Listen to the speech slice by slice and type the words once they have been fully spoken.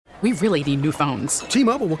We really need new phones.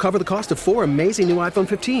 T-Mobile will cover the cost of 4 amazing new iPhone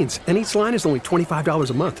 15s, and each line is only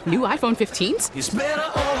 $25 a month. New iPhone 15s? It's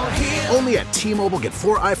better over here. Only at T-Mobile, get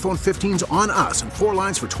 4 iPhone 15s on us and 4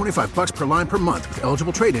 lines for $25 per line per month with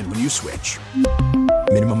eligible trade-in when you switch.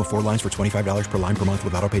 Minimum of 4 lines for $25 per line per month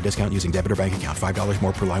with autopay discount using debit or bank account. $5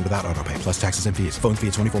 more per line without autopay, plus taxes and fees. Phone fee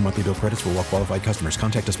at 24 monthly bill credits for well-qualified customers.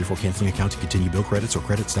 Contact us before canceling account to continue bill credits or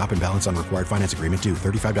credit stop and balance on required finance agreement due.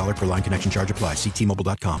 $35 per line connection charge applies. See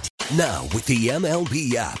T-Mobile.com. Now, with the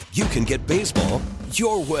MLB app, you can get baseball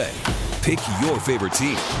your way. Pick your favorite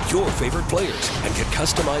team, your favorite players, and get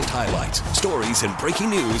customized highlights, stories, and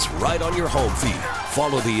breaking news right on your home feed.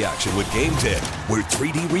 Follow the action with Game Day, where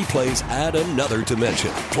 3D replays add another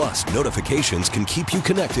dimension. Plus, notifications can keep you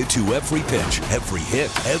connected to every pitch, every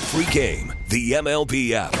hit, every game. The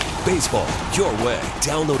MLB app. Baseball your way.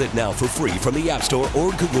 Download it now for free from the App Store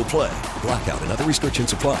or Google Play. Blackout and other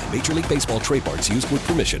restrictions apply. Major League Baseball trademarks used with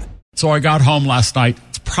permission. So I got home last night.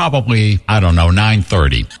 It's probably,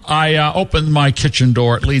 9:30. I opened my kitchen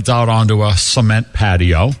door. It leads out onto a cement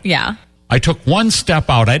patio. Yeah. I took one step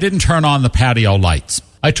out. I didn't turn on the patio lights.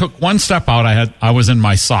 I took one step out. I was in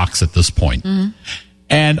my socks at this point. Mm-hmm.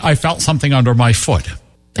 And I felt something under my foot.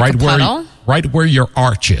 Like right where your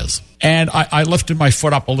arch is. And I lifted my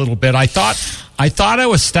foot up a little bit. I thought I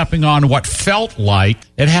was stepping on what felt like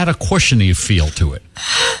it had a cushiony feel to it.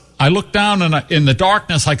 I looked down and in the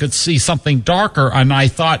darkness I could see something darker, and I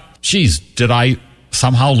thought, geez, did I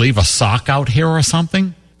somehow leave a sock out here or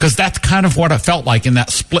something? Because that's kind of what it felt like in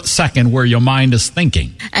that split second where your mind is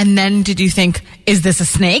thinking. And then did you think, is this a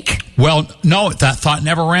snake? Well, no, that thought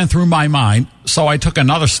never ran through my mind. So I took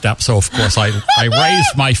another step. So, of course, I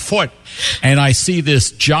raised my foot, and I see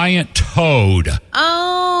this giant toad.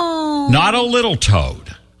 Oh. Not a little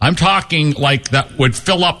toad. I'm talking like that would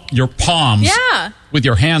fill up your palms with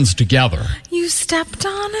your hands together. You stepped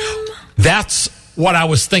on him? That's what I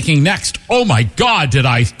was thinking next. Oh, my God, did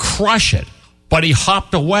I crush it? But he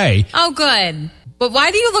hopped away. Oh, good. But why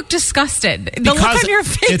do you look disgusted? The look on your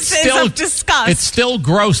face is of disgust. It's still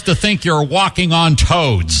gross to think you're walking on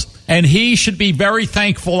toads. And he should be very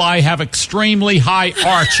thankful I have extremely high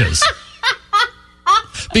arches.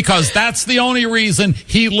 Because that's the only reason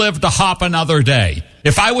he lived to hop another day.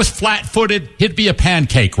 If I was flat-footed, he'd be a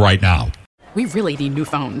pancake right now. We really need new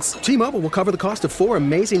phones. T-Mobile will cover the cost of 4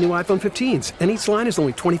 amazing new iPhone 15s, and each line is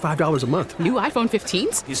only $25 a month. New iPhone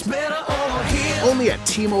 15s? It's better over here. Only at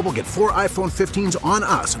T-Mobile, get 4 iPhone 15s on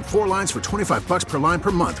us and 4 lines for $25 per line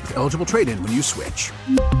per month with eligible trade-in when you switch.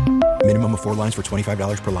 Minimum of 4 lines for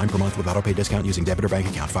 $25 per line per month with autopay discount using debit or bank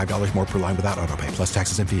account. $5 more per line without autopay, plus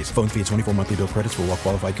taxes and fees. Phone fee at 24 monthly bill credits for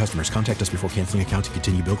well-qualified customers. Contact us before canceling account to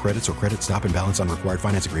continue bill credits or credit stop and balance on required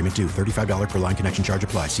finance agreement due. $35 per line connection charge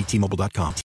applies. See T-Mobile.com.